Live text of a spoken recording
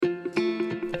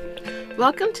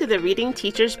Welcome to the Reading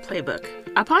Teacher's Playbook,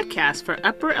 a podcast for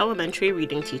upper elementary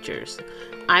reading teachers.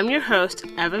 I'm your host,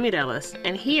 Eva Mireles,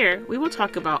 and here we will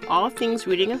talk about all things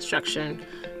reading instruction,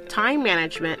 time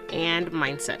management, and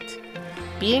mindset.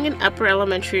 Being an upper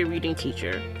elementary reading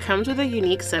teacher comes with a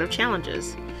unique set of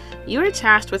challenges. You are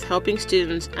tasked with helping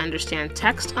students understand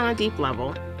text on a deep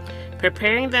level,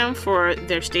 preparing them for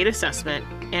their state assessment,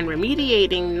 and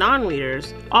remediating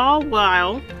non-readers, all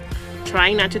while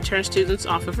trying not to turn students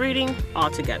off of reading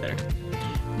altogether.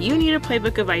 You need a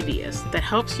playbook of ideas that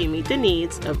helps you meet the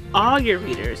needs of all your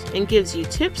readers and gives you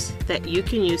tips that you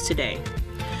can use today.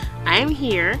 I am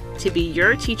here to be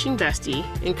your teaching bestie,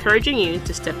 encouraging you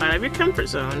to step out of your comfort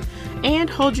zone and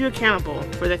hold you accountable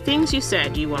for the things you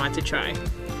said you wanted to try.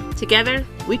 Together,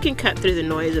 we can cut through the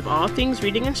noise of all things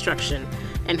reading instruction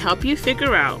and help you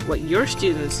figure out what your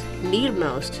students need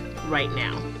most right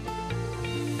now.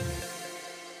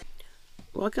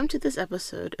 Welcome to this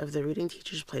episode of the Reading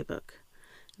Teacher's Playbook.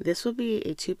 This will be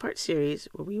a two-part series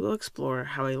where we will explore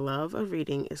how a love of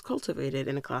reading is cultivated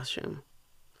in a classroom.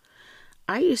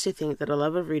 I used to think that a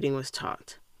love of reading was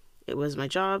taught. It was my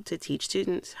job to teach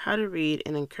students how to read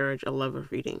and encourage a love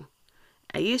of reading.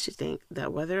 I used to think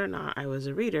that whether or not I was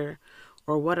a reader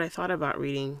or what I thought about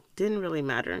reading didn't really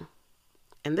matter.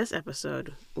 In this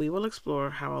episode, we will explore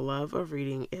how a love of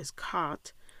reading is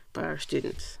caught by our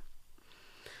students.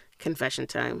 Confession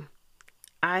time.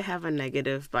 I have a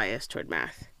negative bias toward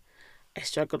math. I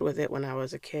struggled with it when I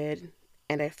was a kid,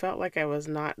 and I felt like I was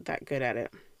not that good at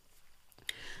it.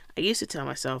 I used to tell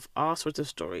myself all sorts of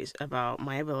stories about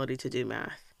my ability to do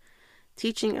math.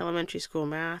 Teaching elementary school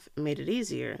math made it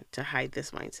easier to hide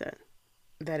this mindset.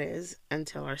 That is,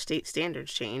 until our state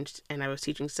standards changed and I was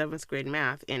teaching 7th grade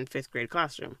math in 5th grade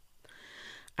classroom.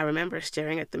 I remember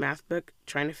staring at the math book,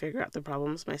 trying to figure out the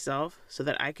problems myself so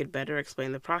that I could better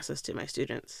explain the process to my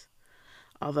students.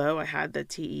 Although I had the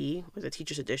TE, or the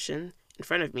Teacher's Edition, in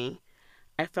front of me,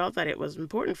 I felt that it was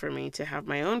important for me to have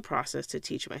my own process to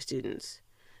teach my students.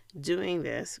 Doing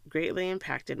this greatly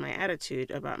impacted my attitude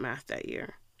about math that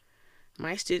year.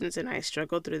 My students and I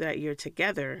struggled through that year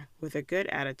together with a good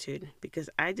attitude because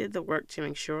I did the work to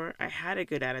make sure I had a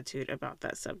good attitude about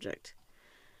that subject.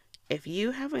 If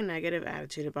you have a negative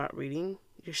attitude about reading,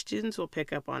 your students will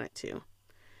pick up on it too.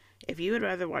 If you would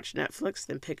rather watch Netflix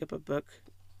than pick up a book,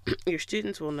 your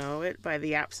students will know it by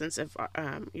the absence of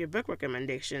your book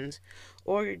recommendations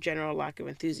or your general lack of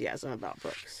enthusiasm about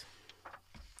books.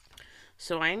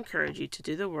 So I encourage you to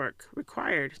do the work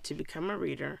required to become a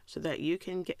reader so that you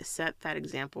can set that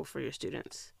example for your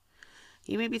students.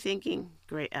 You may be thinking,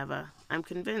 "Great, Eva, I'm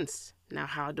convinced. Now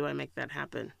how do I make that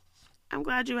happen?" I'm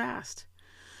glad you asked.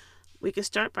 We can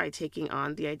start by taking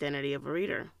on the identity of a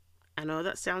reader. I know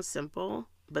that sounds simple,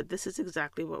 but this is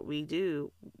exactly what we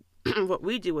do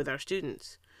with our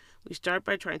students. We start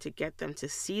by trying to get them to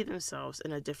see themselves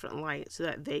in a different light so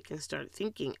that they can start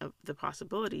thinking of the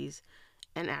possibilities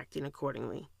and acting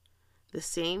accordingly. The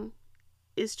same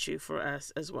is true for us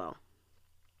as well.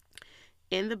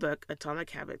 In the book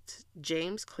Atomic Habits,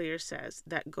 James Clear says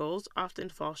that goals often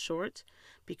fall short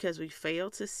because we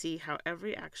fail to see how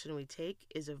every action we take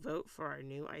is a vote for our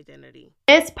new identity.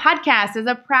 This podcast is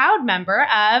a proud member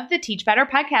of the Teach Better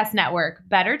Podcast Network.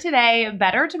 Better today,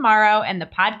 better tomorrow, and the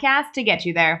podcast to get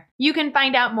you there. You can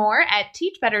find out more at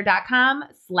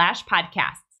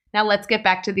teachbetter.com/podcasts. Now let's get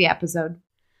back to the episode.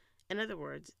 In other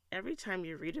words, every time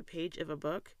you read a page of a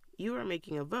book, you are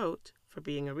making a vote for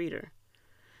being a reader.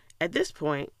 At this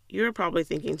point, you're probably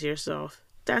thinking to yourself,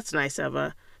 "That's nice,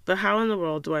 Eva, but how in the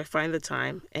world do I find the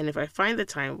time? And if I find the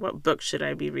time, what book should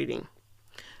I be reading?"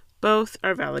 Both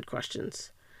are valid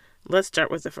questions. Let's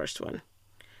start with the first one.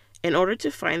 In order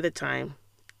to find the time,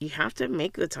 you have to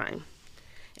make the time.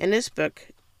 In this book,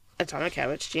 Atomic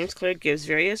Habits, James Clear gives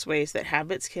various ways that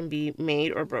habits can be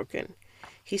made or broken.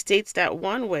 He states that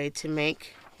one way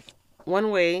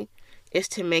is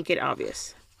to make it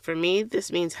obvious. For me,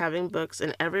 this means having books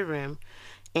in every room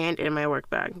and in my work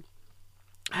bag.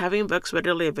 Having books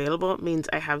readily available means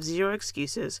I have zero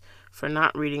excuses for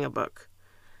not reading a book.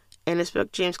 In his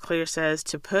book, James Clear says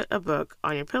to put a book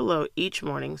on your pillow each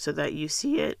morning so that you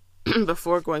see it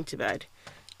before going to bed.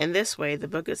 In this way, the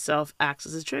book itself acts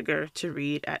as a trigger to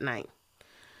read at night.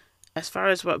 As far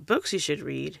as what books you should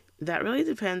read, that really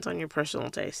depends on your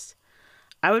personal taste.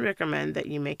 I would recommend that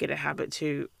you make it a habit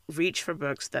to reach for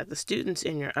books that the students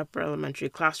in your upper elementary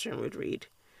classroom would read.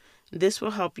 This will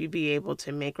help you be able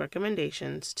to make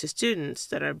recommendations to students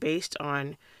that are based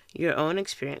on your own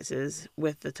experiences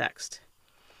with the text.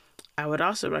 I would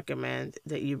also recommend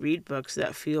that you read books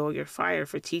that fuel your fire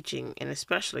for teaching and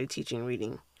especially teaching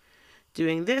reading.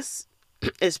 Doing this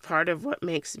is part of what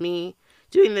makes me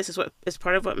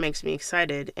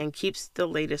excited and keeps the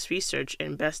latest research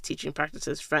and best teaching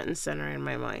practices front and center in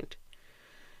my mind.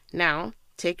 Now,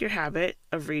 take your habit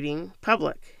of reading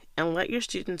public and let your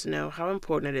students know how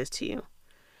important it is to you.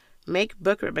 Make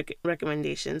book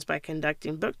recommendations by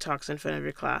conducting book talks in front of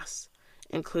your class.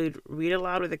 Include read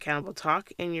aloud with accountable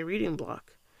talk in your reading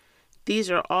block.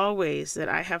 These are all ways that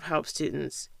I have helped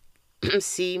students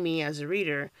see me as a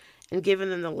reader and given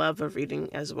them the love of reading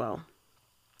as well.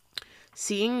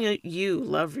 Seeing you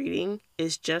love reading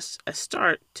is just a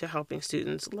start to helping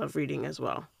students love reading as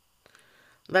well.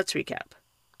 Let's recap.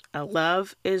 A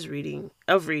love of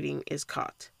reading is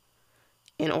caught.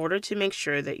 In order to make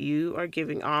sure that you are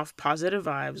giving off positive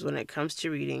vibes when it comes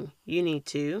to reading, you need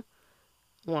to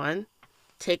 1.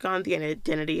 Take on the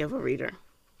identity of a reader.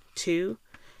 2.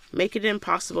 Make it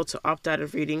impossible to opt out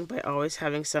of reading by always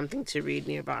having something to read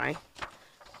nearby.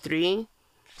 3.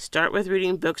 Start with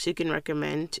reading books you can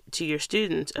recommend to your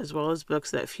students as well as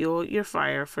books that fuel your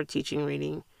fire for teaching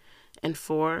reading. And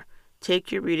 4.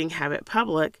 Take your reading habit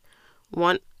public.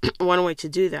 One way to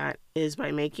do that is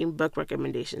by making book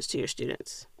recommendations to your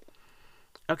students.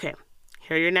 Okay,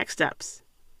 here are your next steps.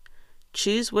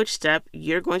 Choose which step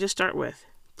you're going to start with.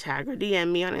 Tag or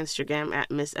DM me on Instagram at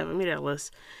Miss Eva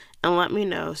Mireles and let me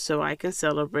know so I can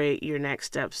celebrate your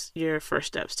first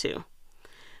steps too.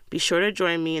 Be sure to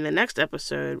join me in the next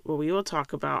episode where we will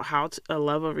talk about how a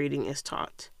love of reading is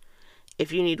taught.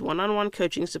 If you need one-on-one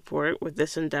coaching support with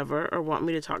this endeavor or want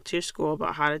me to talk to your school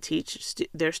about how to teach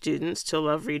their students to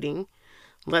love reading,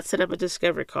 let's set up a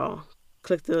discovery call.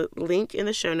 Click the link in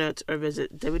the show notes or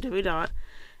visit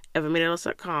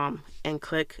www.evamireles.com and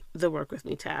click the Work With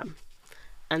Me tab.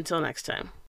 Until next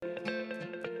time.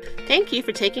 Thank you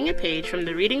for taking a page from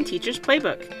the Reading Teacher's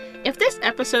Playbook. If this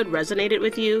episode resonated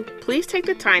with you, please take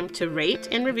the time to rate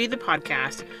and review the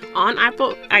podcast on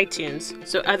Apple iTunes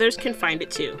so others can find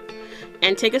it too.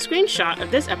 And take a screenshot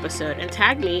of this episode and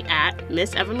tag me at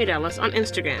Miss Eva Mireles on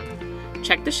Instagram.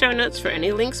 Check the show notes for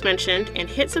any links mentioned and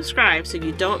hit subscribe so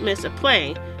you don't miss a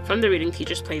play from the Reading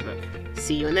Teacher's Playbook.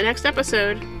 See you in the next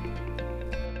episode.